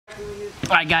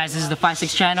Alright guys, this is the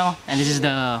 5-6 channel, and this is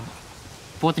the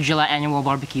 4th of July annual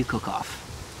barbecue cook-off.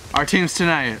 Our teams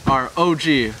tonight are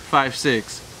OG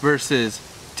 5-6 versus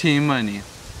Team Money.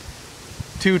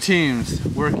 Two teams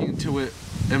working to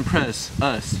impress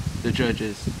us, the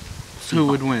judges. Who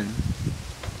would win?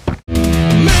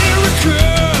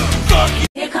 America, fuck you.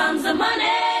 Here comes the money.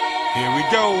 Here we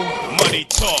go. Money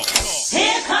talk.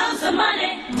 Here comes the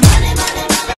money. Money, money,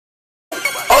 money.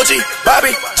 OG,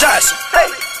 Bobby, Josh. Hey.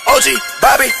 OG,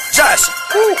 Bobby, Josh.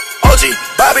 Woo. OG,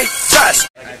 Bobby, Josh.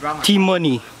 Team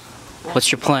Money,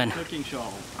 what's your plan?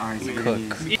 Cook.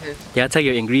 Yeah, tell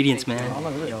your ingredients, man.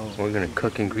 We're gonna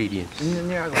cook ingredients.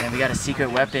 And we got a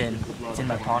secret weapon. It's in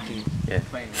my pocket. Yeah.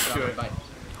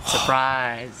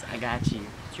 Surprise! I got you.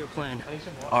 What's your plan?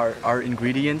 Our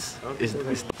ingredients is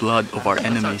the blood of our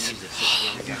enemies.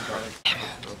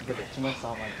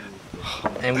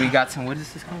 And we got some. What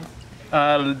is this called?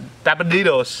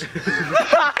 Tapaditos.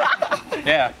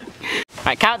 Yeah.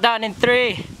 Alright, countdown in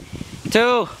 3,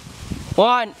 2,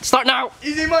 1, start now!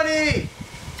 Easy money!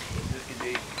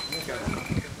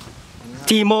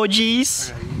 Team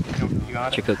OGs!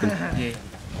 What you cooking? Yeah.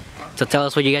 So tell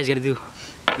us what you guys gotta do.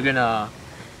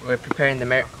 We're preparing the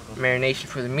marination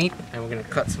for the meat, and we're gonna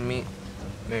cut some meat.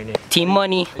 Marinate. Team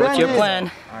Money, what's your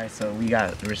plan? All right, so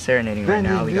we're serenading right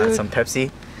now. We got some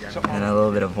Pepsi and a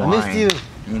little bit of wine.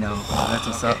 You know, that's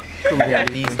what's up. We got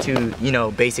these two,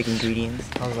 basic ingredients.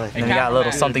 And then we got a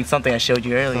little something I showed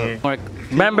you earlier.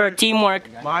 Remember, teamwork.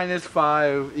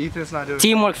 -5. Ethan's not doing.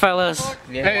 Teamwork, fellas.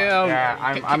 Hey,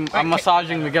 I'm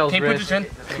massaging Miguel's wrist. Can you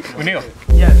put this in? Neil.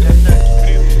 Yeah, yes, sir.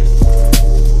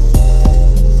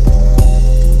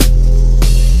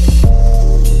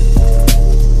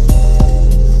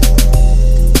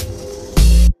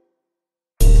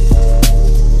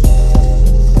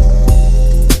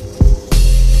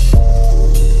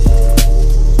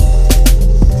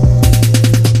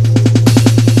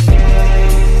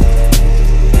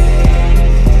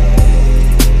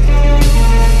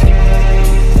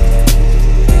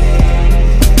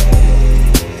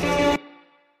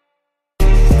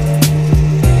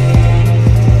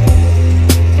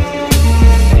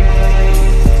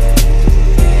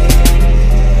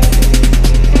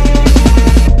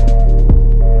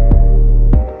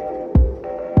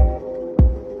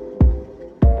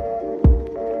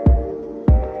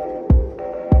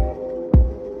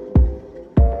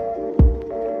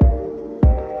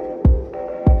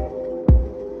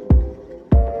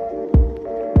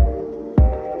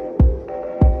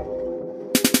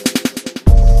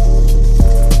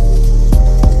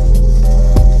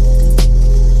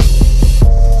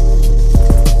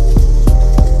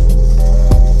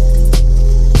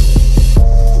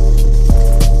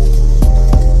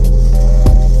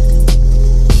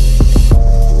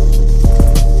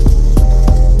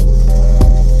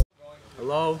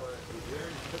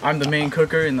 I'm the main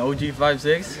cooker in the OG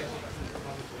 5-6,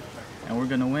 and we're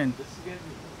gonna win.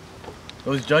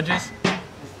 Those judges,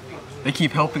 they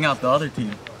keep helping out the other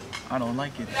team. I don't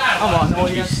like it. Come on,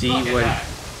 Did you see when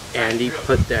Andy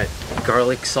put that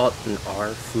garlic salt in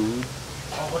our food?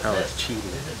 That was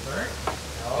cheating.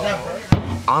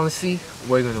 Honestly,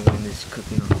 we're gonna win this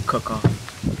cook-off.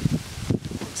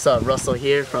 What's up, Russell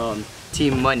here from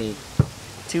Team Money.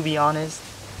 To be honest,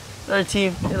 the other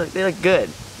team, they look good.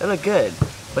 They look good,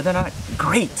 but they're not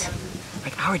great.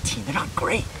 Like our team, they're not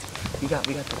great. We got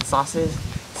the sauces.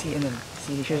 See, and then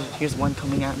see here's one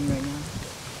coming at me right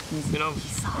now. He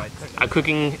sucks. Our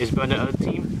cooking is better than the other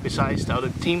team. Besides the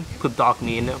other team, put dog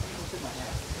meat in them.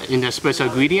 In the special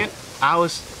ingredient,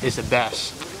 ours is the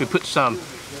best. We put some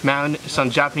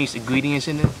Japanese ingredients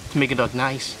in it to make it look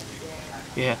nice.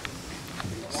 Yeah.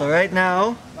 So right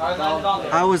now,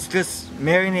 I was just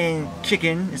marinating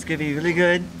chicken. It's gonna be really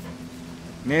good.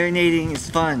 Marinating is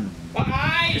fun.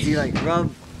 Cause you like rub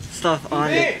stuff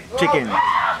on the chicken.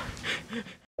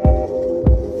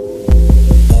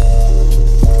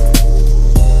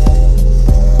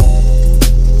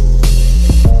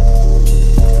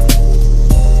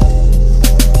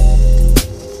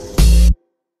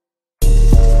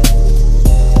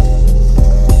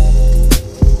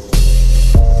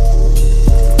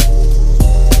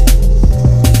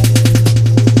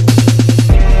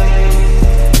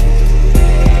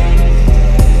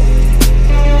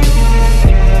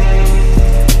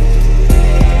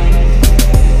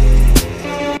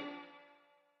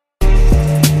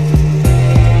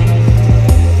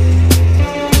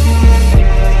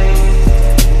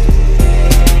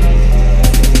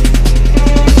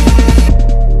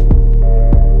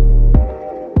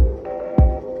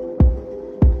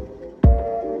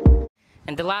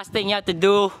 And the last thing you have to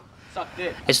do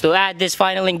is to add this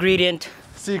final ingredient,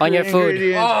 on your food.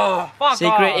 Ingredient.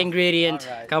 Secret ingredient.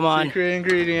 Come on. Secret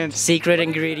ingredient. Secret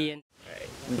ingredient.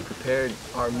 We prepared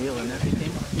our meal and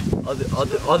everything.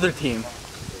 Other team,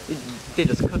 they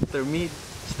just cooked their meat,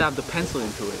 stabbed a pencil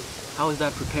into it. How is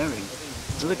that preparing?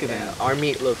 Look at that. Our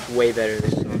meat looks way better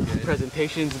this time.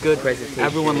 Presentation's good. Presentation.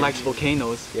 Everyone likes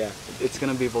volcanoes. Yeah. It's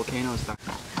gonna be volcano style.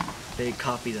 They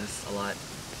copied us a lot.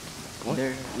 What?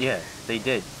 Yeah, they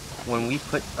did. When we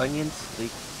put onions,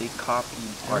 they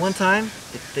copied our... One time,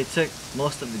 they took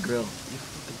most of the grill.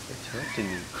 to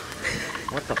me.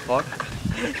 What the fuck?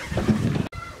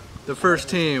 The first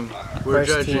team we're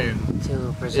First judging team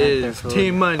to present their is food.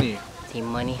 Team Money. Team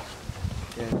Money.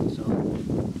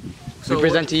 So We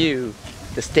present to you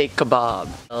the steak kebab.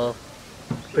 So,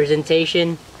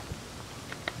 presentation.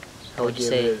 How would you give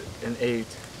say? it an 8.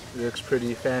 It looks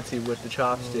pretty fancy with the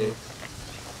chopsticks.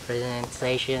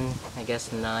 Presentation, I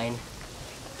guess 9.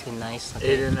 Too nice.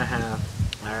 Okay.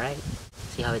 8.5. Alright.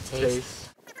 See how it tastes. Taste.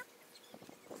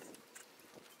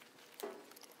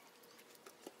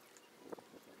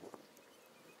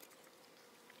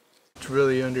 It's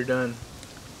really underdone.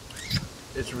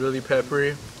 It's really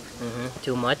peppery.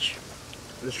 Too much.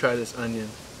 Let's try this onion.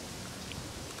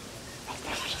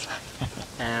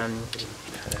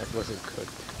 That wasn't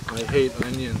cooked. I hate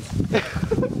onions.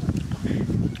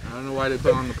 I don't know why they put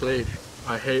it on the plate.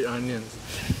 I hate onions.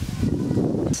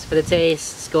 For the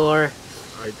taste, score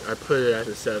I put it at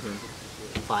a 7.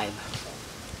 5.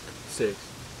 6.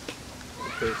 I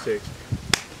put it 6.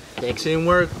 6.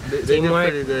 Teamwork, they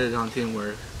Teamwork. did pretty good on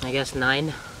teamwork. I guess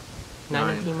 9. 9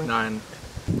 on teamwork. 9.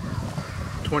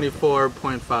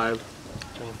 24.5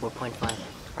 24.5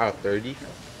 Out of 30?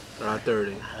 out of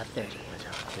 30. out of 30.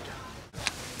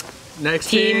 Next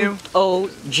Team team, OG.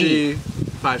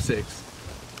 G56.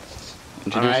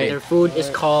 Alright. Their food is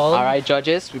called Alright,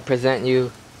 judges, we present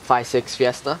you 5-6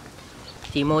 Fiesta.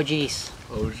 Team OGs.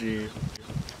 OG.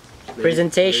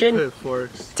 Presentation? They put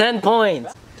forks. 10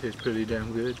 points. Tastes pretty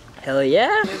damn good. Hell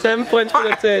yeah. 10 points for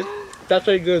the taste. That's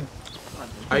very good.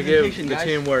 I give the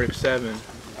teamwork 7.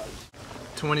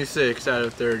 26 out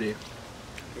of 30.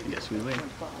 Yes, we win.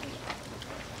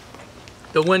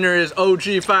 The winner is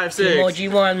OG56. Team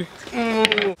OG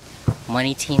won.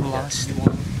 Money team lost.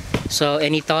 So,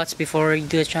 any thoughts before you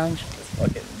do the challenge?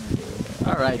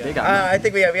 Alright, they got I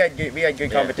think we had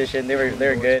good competition. They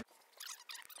were good.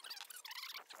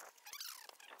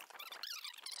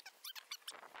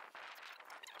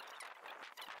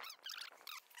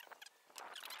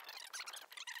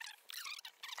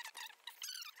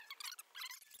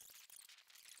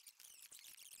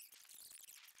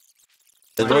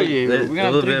 There's a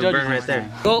little bit of burn right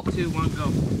there. Go. 2, 1,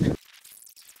 go.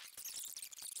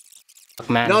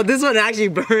 Man. No, this one actually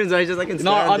burns. I just like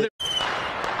No,